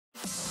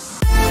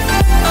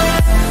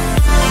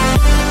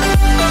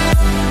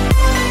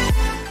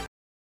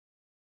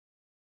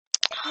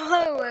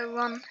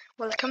everyone,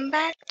 welcome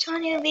back to a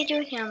new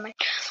video here on my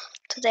channel.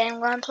 Today I'm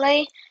gonna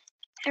play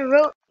a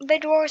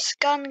Bed Wars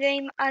gun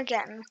game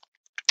again.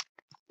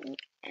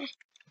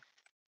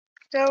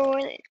 So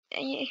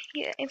if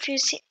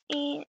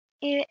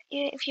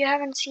you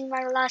haven't seen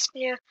my last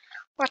video,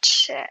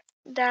 watch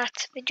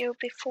that video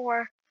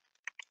before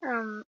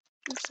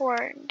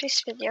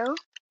this video.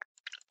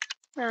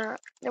 The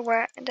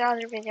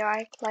other video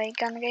I play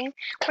gun game.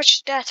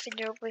 Watch that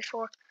video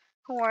before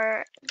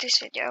or this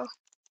video.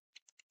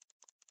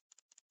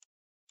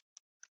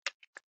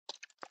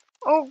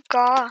 Oh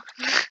god.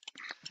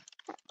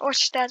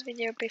 Watch that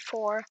video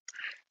before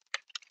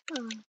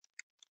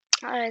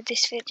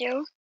this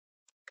video,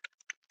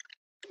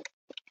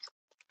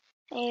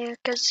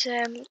 because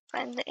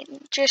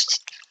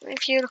just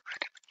if you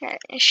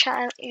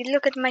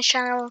look at my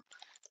channel,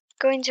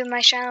 go into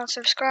my channel,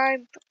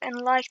 subscribe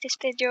and like this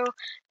video,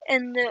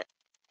 and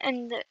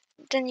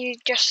then you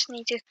just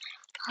need to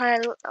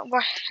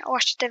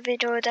watch the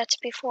video that's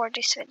before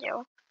this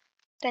video,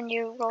 then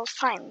you will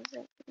find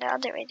the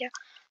other video.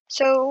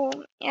 So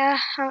yeah,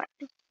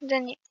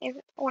 then you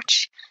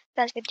watch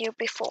that video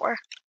before.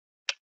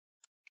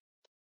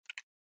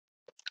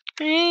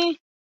 Down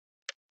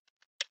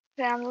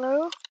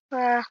low.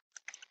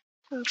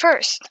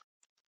 First,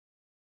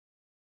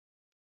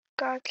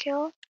 got a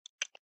kill.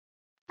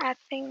 I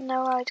think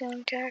no, I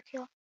didn't get a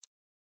kill.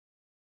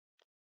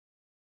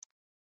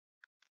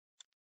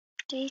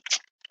 Delete.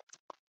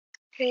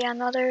 Okay,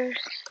 another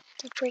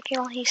free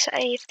kill. He's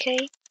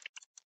AFK.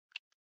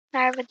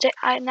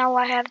 Now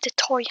I have the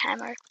toy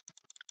hammer.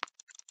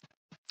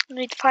 I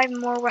need 5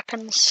 more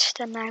weapons,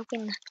 then I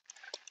win.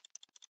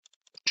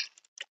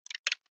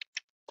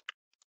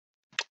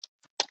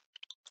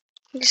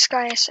 This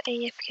guy is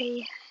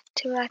AFK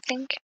too, I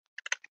think.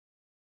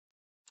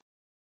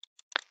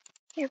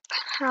 Yep,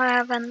 I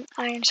have an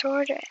iron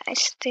sword.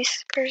 Is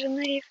this person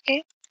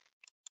AFK?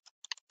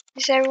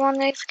 Is everyone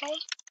AFK?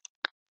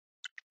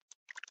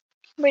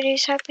 What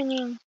is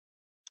happening?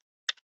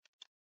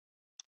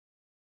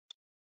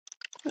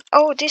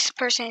 Oh, this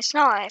person is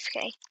not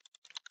AFK.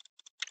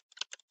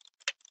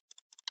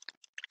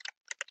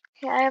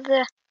 Okay, I have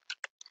the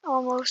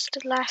almost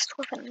the last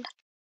weapon.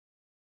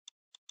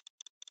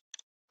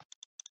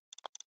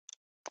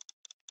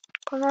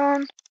 Come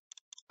on,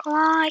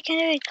 I can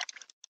do it.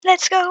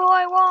 Let's go,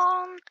 I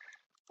won.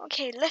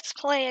 Okay, let's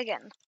play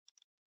again.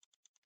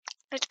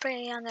 Let's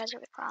play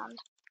another round.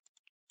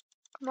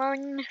 Come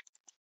on,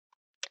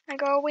 I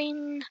gotta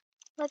win.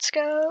 Let's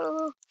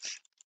go.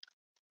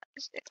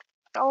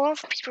 A lot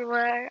of people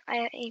were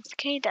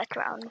AFK that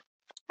round.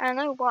 I don't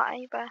know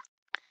why, but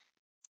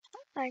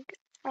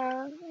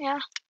yeah,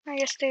 I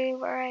guess they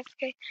were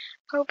AFK.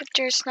 Hope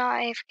there's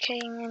not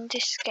AFK in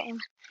this game.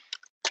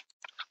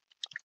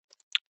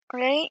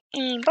 Okay,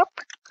 bop,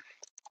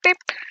 beep,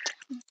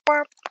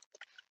 barp.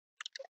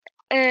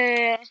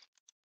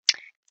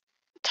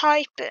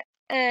 Type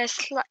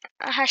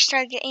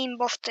hashtag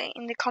aimbot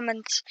in the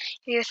comments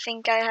if you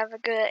think I have a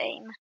good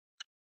aim.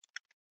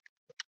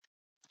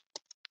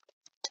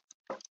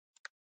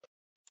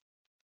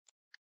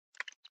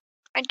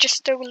 I just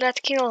stole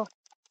that kill.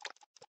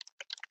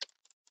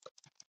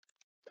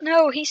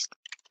 No, he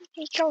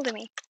killed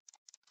me.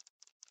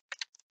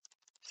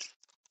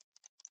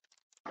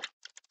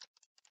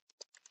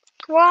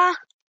 What?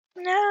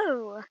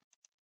 No.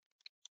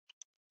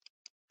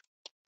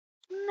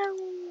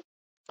 No.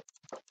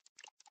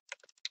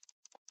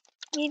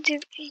 Need to.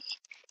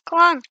 Come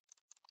on.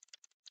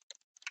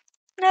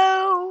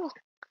 No.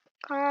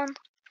 Come on.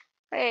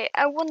 Wait,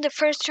 I won the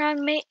first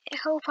round. I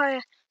hope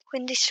I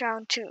win this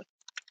round too.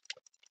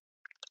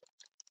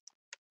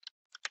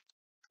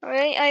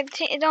 Alright, I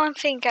don't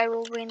think I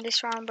will win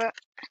this round, but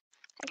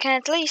I can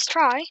at least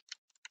try.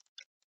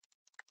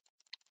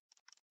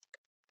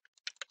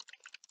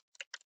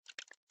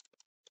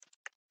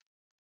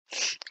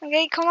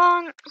 Okay, come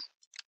on.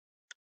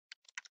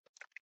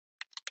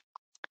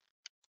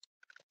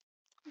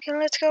 Okay,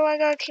 let's go. I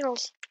got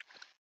kills.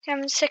 Okay,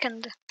 I'm in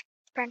second,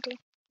 apparently.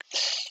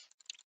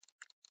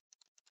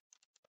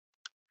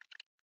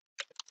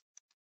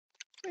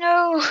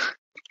 No,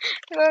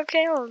 I got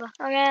killed.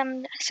 Okay,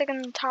 I'm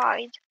second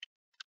tied.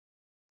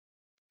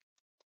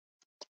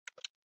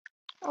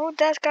 Oh,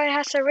 that guy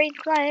has a rage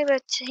play,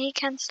 but he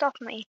can't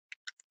stop me.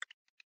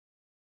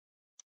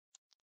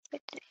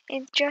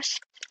 It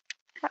just,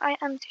 I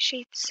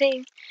anti-cheat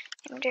saved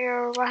him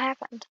there, or what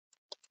happened?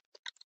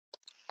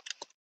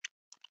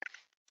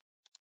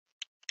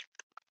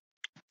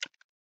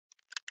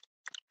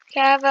 Okay,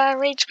 I have a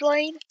rage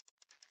blade.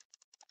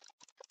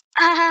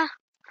 Ah,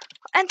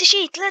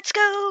 anti-cheat, let's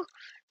go!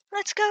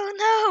 Let's go,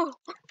 no!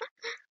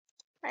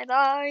 I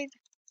died.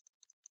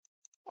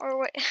 Or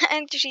wait,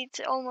 anti-cheat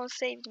almost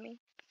saved me.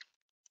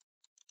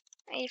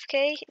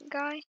 AFK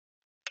guy.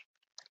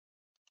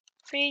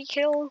 Free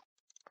kill.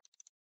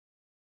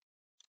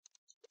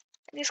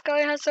 This guy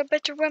has a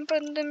better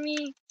weapon than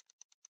me.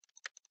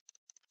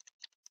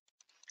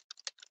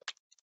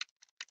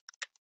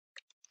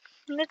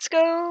 Let's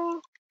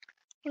go.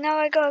 Now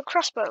I got a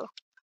crossbow.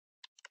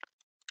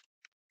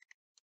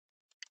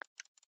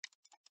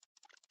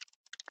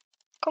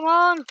 Come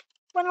on.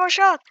 One more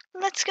shot.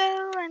 Let's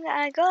go. And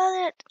I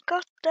got it.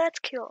 Got that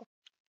kill.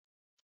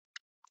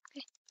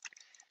 Okay.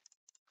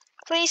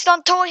 Please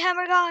don't toy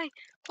hammer guy.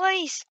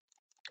 Please.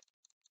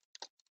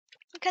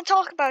 We can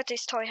talk about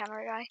this toy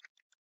hammer guy.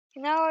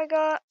 Now I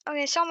got.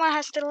 Okay, someone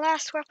has the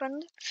last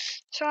weapon.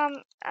 So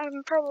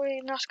I'm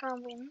probably not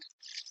gonna win.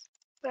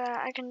 But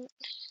I can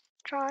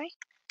try.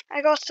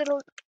 I got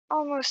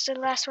almost the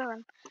last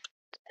weapon.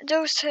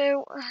 Those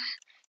two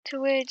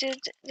did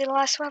the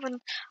last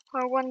weapon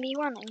are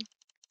 1v1ing.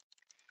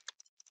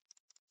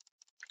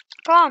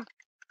 Come on!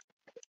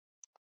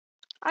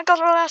 I got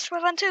the last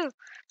weapon too,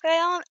 but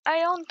I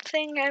don't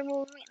think I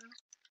will win.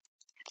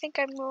 I think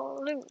I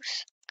will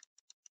lose.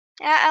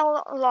 Yeah,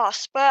 I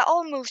lost, but I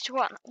almost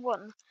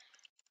won.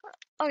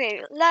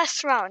 Okay,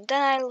 last round,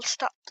 then I'll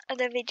stop.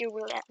 The video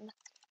will end.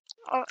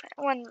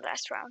 One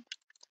last round.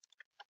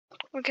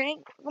 Okay,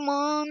 come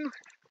on,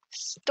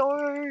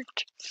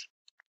 start.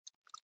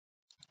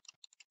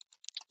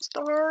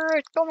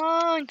 Come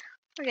on.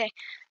 Okay,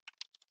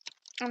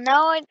 and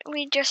now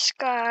we just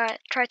gotta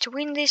try to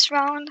win this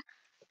round,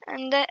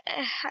 and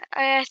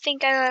I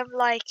think I have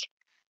like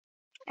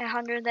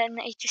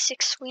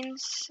 186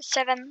 wins,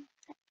 7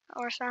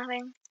 or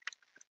something.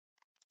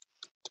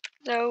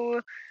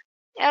 So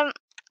I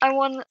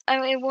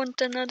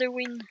want another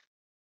win.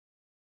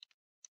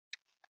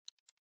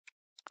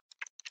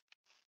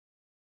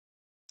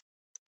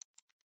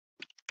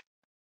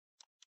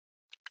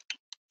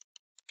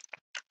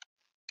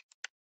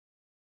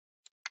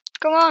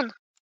 Come on.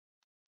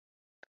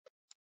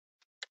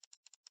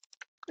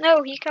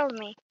 No, he killed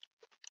me.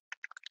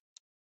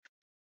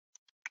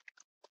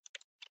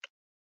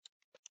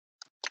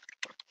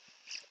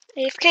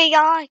 AFK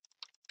guy.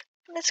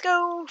 Let's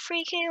go.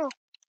 Free kill.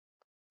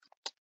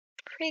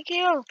 Free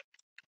kill.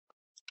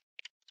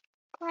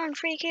 Come on,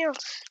 free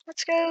kills.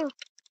 Let's go.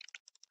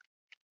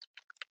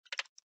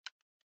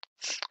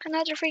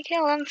 Another free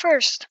kill. I'm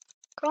first.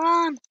 Come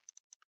on.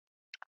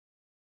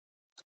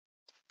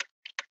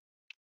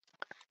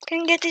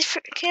 Can get this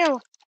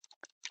kill.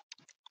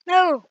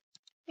 No.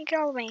 He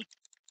killed me.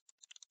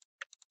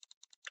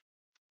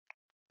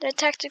 The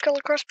tactical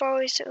crossbow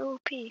is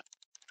OP.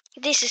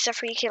 This is a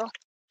free kill.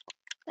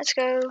 Let's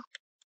go.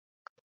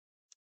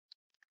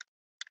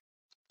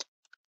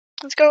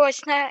 Let's go. I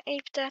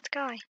sniped that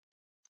guy.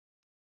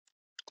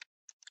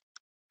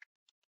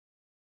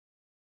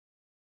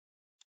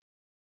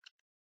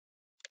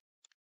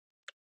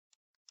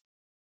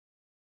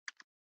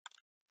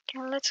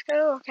 Okay, let's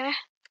go. Okay.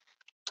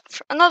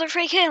 Another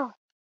free kill.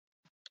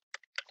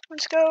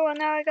 Let's go. And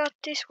now I got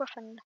this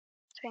weapon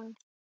thing.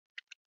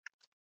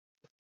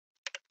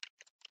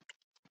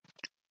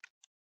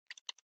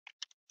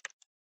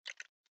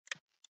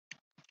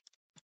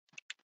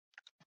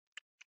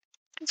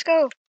 Let's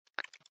go.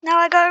 Now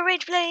I got a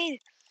rage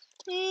blade.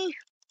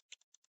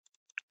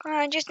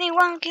 I just need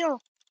one kill.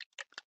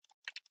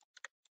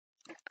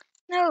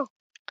 No.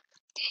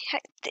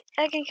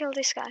 I can kill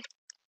this guy.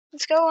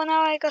 Let's go. And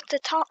now I got the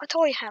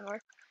toy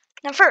hammer.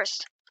 Now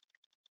first.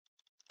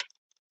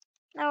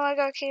 Now I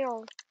got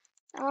killed.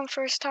 Now I'm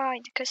first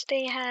tied because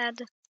they had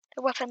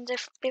the weapon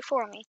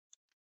before me.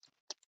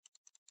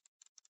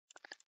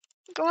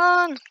 Go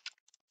on.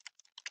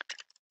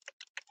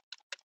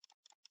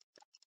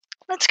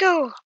 Let's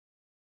go.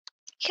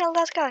 Kill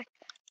that guy.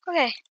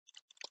 Okay.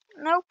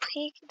 Nope.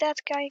 That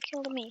guy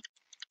killed me.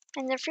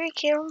 And the free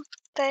kill,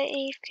 the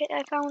AFK.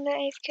 I found the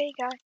AFK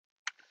guy.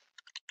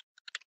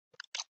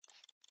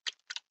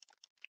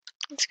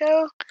 Let's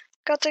go.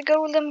 Got the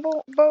golden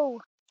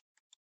bow.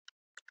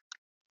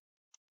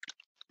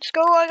 Let's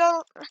go. I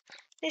got.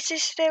 This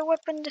is the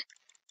weapon.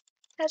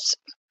 That's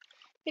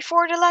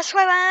before the last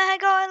weapon. I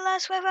got the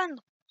last weapon.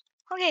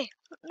 Okay.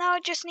 Now I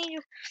just need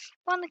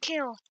one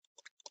kill.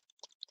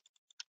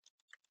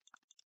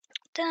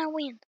 Then I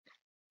win.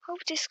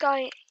 Hope this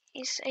guy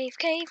is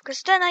AFK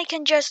because then I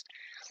can just.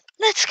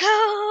 Let's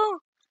go.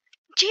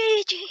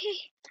 GG.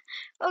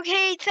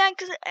 Okay,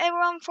 thanks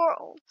everyone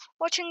for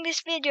watching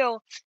this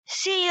video.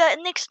 See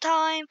you next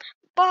time.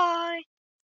 Bye.